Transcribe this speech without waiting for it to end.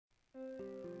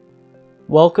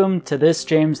Welcome to this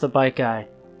James the Bike Guy.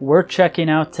 We're checking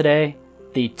out today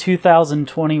the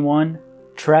 2021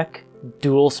 Trek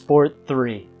Dual Sport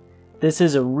 3. This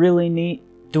is a really neat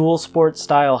dual sport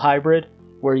style hybrid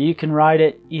where you can ride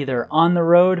it either on the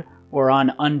road or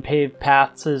on unpaved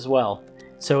paths as well.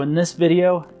 So in this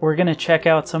video, we're going to check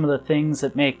out some of the things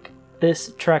that make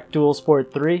this Trek Dual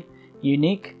Sport 3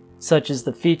 unique, such as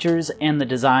the features and the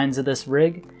designs of this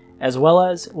rig, as well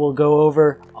as we'll go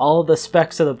over all of the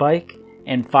specs of the bike,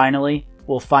 and finally,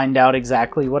 we'll find out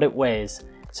exactly what it weighs.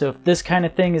 So if this kind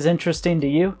of thing is interesting to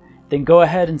you, then go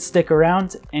ahead and stick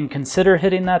around and consider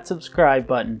hitting that subscribe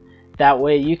button. That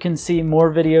way you can see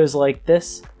more videos like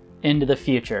this into the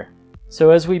future. So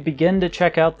as we begin to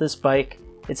check out this bike,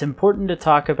 it's important to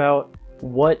talk about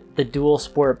what the dual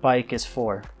sport bike is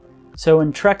for. So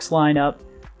in Trek's lineup,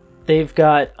 they've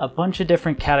got a bunch of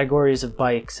different categories of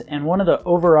bikes, and one of the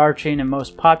overarching and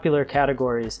most popular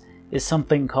categories is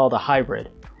something called a hybrid.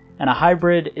 And a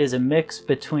hybrid is a mix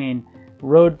between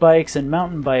road bikes and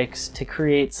mountain bikes to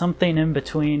create something in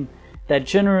between that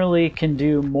generally can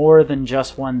do more than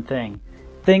just one thing.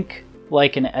 Think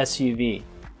like an SUV.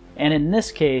 And in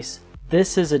this case,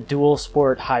 this is a dual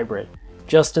sport hybrid,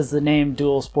 just as the name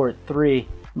Dual Sport 3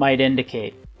 might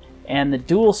indicate. And the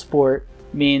dual sport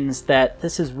means that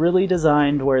this is really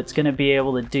designed where it's going to be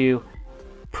able to do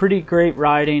pretty great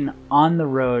riding on the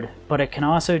road, but it can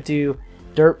also do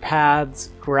dirt paths,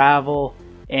 gravel,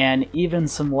 and even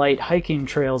some light hiking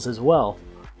trails as well.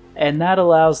 And that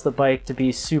allows the bike to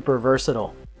be super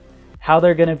versatile. How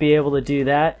they're going to be able to do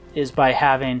that is by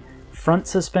having front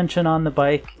suspension on the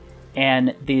bike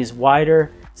and these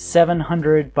wider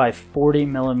 700 by 40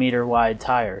 millimeter wide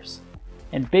tires.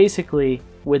 And basically,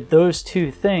 with those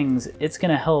two things, it's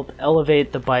going to help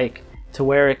elevate the bike to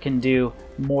where it can do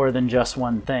more than just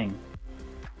one thing.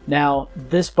 Now,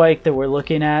 this bike that we're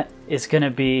looking at is going to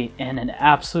be in an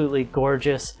absolutely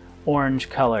gorgeous orange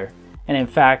color. And in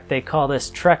fact, they call this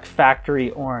Trek Factory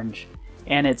Orange.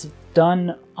 And it's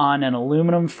done on an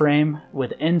aluminum frame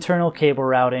with internal cable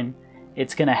routing.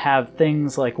 It's going to have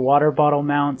things like water bottle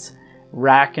mounts,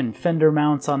 rack and fender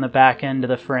mounts on the back end of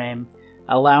the frame,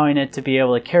 allowing it to be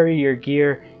able to carry your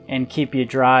gear and keep you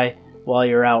dry while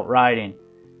you're out riding.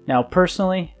 Now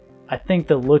personally, I think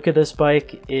the look of this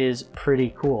bike is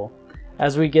pretty cool.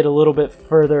 As we get a little bit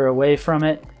further away from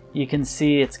it, you can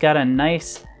see it's got a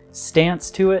nice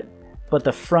stance to it, but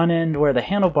the front end where the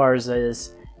handlebars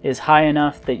is high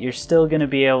enough that you're still going to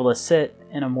be able to sit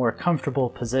in a more comfortable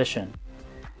position.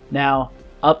 Now,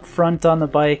 up front on the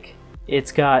bike,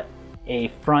 it's got a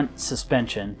front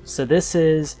suspension. So this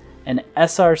is an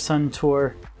SR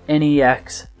Suntour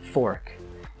NEX fork.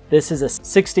 This is a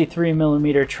 63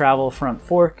 millimeter travel front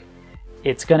fork.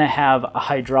 It's going to have a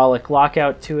hydraulic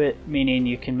lockout to it, meaning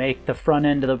you can make the front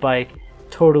end of the bike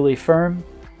totally firm.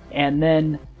 And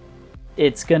then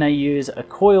it's going to use a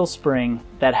coil spring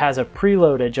that has a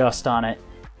preload adjust on it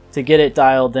to get it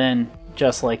dialed in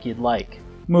just like you'd like.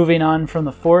 Moving on from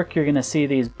the fork, you're going to see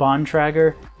these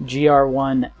Bontrager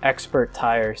GR1 Expert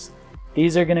tires.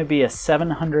 These are going to be a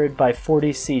 700 by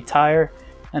 40C tire,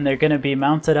 and they're going to be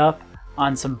mounted up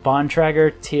on some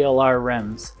Bontrager TLR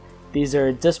rims. These are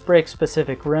a disc brake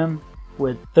specific rim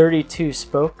with 32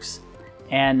 spokes,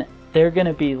 and they're going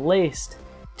to be laced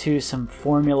to some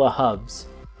Formula hubs.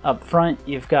 Up front,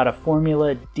 you've got a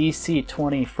Formula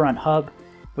DC20 front hub,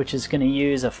 which is going to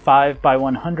use a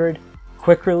 5x100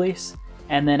 quick release,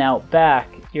 and then out back,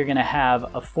 you're going to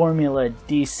have a Formula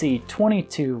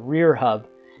DC22 rear hub,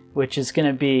 which is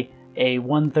going to be a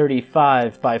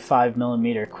 135 by 5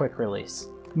 millimeter quick release.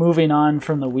 Moving on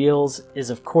from the wheels is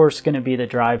of course going to be the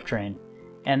drivetrain,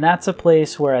 and that's a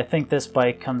place where I think this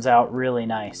bike comes out really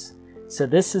nice. So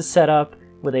this is set up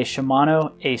with a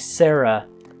Shimano Acera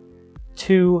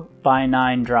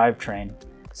 2x9 drivetrain.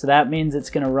 So that means it's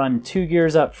going to run 2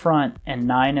 gears up front and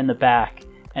 9 in the back,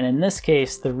 and in this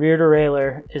case the rear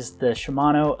derailleur is the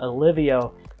Shimano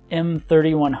Alivio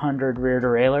M3100 rear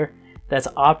derailleur that's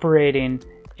operating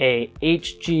a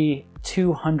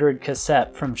HG200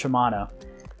 cassette from Shimano.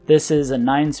 This is a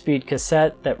 9-speed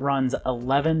cassette that runs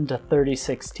 11 to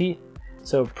 36 teeth,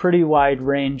 so pretty wide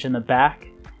range in the back,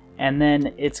 and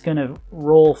then it's going to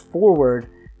roll forward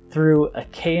through a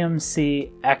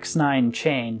KMC X9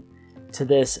 chain to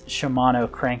this Shimano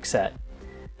crankset.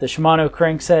 The Shimano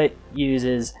crankset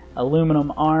uses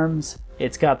aluminum arms,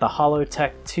 it's got the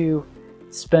Hollowtech 2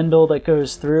 spindle that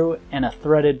goes through and a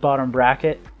threaded bottom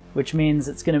bracket, which means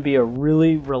it's going to be a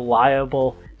really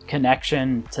reliable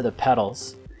connection to the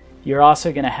pedals. You're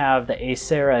also going to have the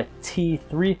Acera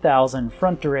T3000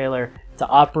 front derailleur to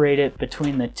operate it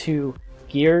between the two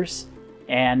gears,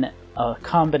 and a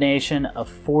combination of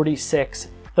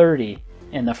 4630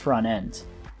 in the front end.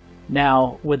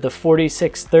 Now with the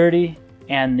 4630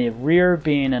 and the rear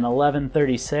being an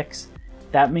 1136,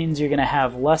 that means you're going to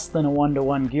have less than a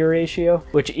 1-to-1 gear ratio,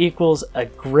 which equals a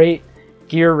great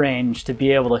gear range to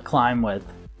be able to climb with.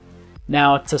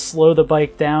 Now to slow the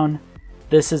bike down,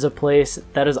 this is a place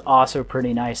that is also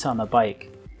pretty nice on the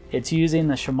bike. It's using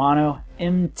the Shimano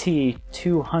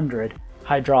MT200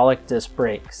 hydraulic disc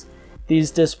brakes.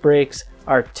 These disc brakes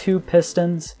are 2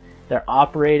 pistons. They're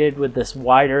operated with this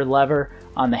wider lever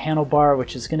on the handlebar,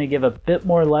 which is going to give a bit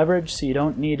more leverage so you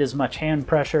don't need as much hand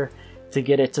pressure to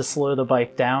get it to slow the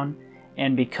bike down.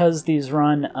 And because these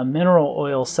run a mineral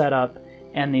oil setup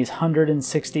and these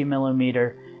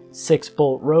 160mm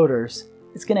 6-bolt rotors,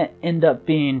 it's going to end up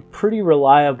being pretty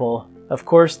reliable. Of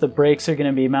course, the brakes are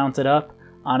going to be mounted up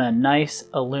on a nice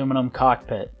aluminum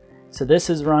cockpit. So this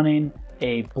is running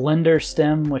a blender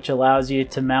stem, which allows you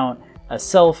to mount a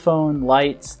cell phone,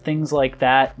 lights, things like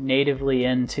that natively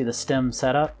into the stem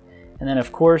setup. And then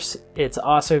of course, it's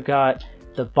also got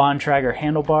the Bontrager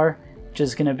handlebar, which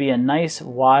is going to be a nice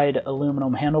wide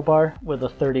aluminum handlebar with a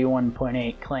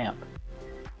 31.8 clamp.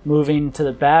 Moving to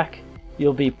the back,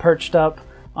 you'll be perched up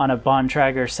on a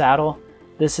Bontrager saddle.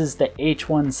 This is the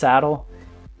H1 saddle,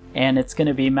 and it's going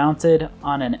to be mounted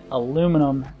on an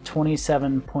aluminum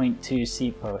 27.2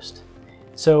 seat post.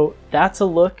 So that's a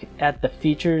look at the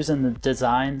features and the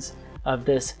designs of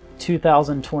this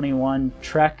 2021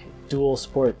 Trek Dual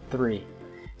Sport 3.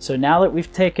 So now that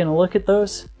we've taken a look at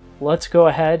those, let's go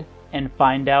ahead and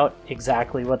find out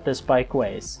exactly what this bike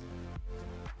weighs.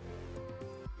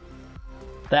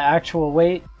 The actual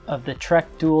weight of the Trek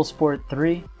Dual Sport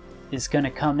 3 is going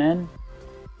to come in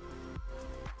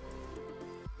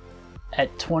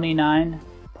at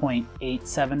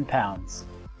 29.87 pounds.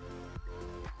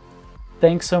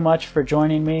 Thanks so much for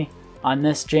joining me on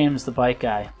this James the Bike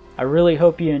Guy. I really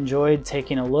hope you enjoyed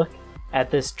taking a look at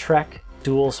this Trek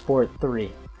Dual Sport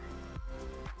 3.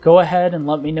 Go ahead and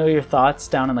let me know your thoughts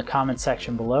down in the comment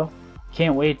section below.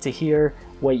 Can't wait to hear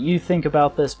what you think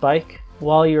about this bike.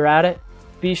 While you're at it,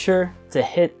 be sure to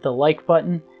hit the like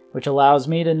button, which allows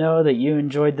me to know that you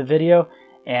enjoyed the video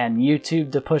and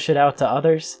YouTube to push it out to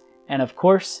others. And of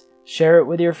course, share it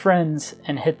with your friends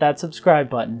and hit that subscribe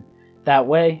button. That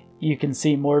way, you can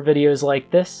see more videos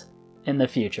like this in the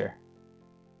future.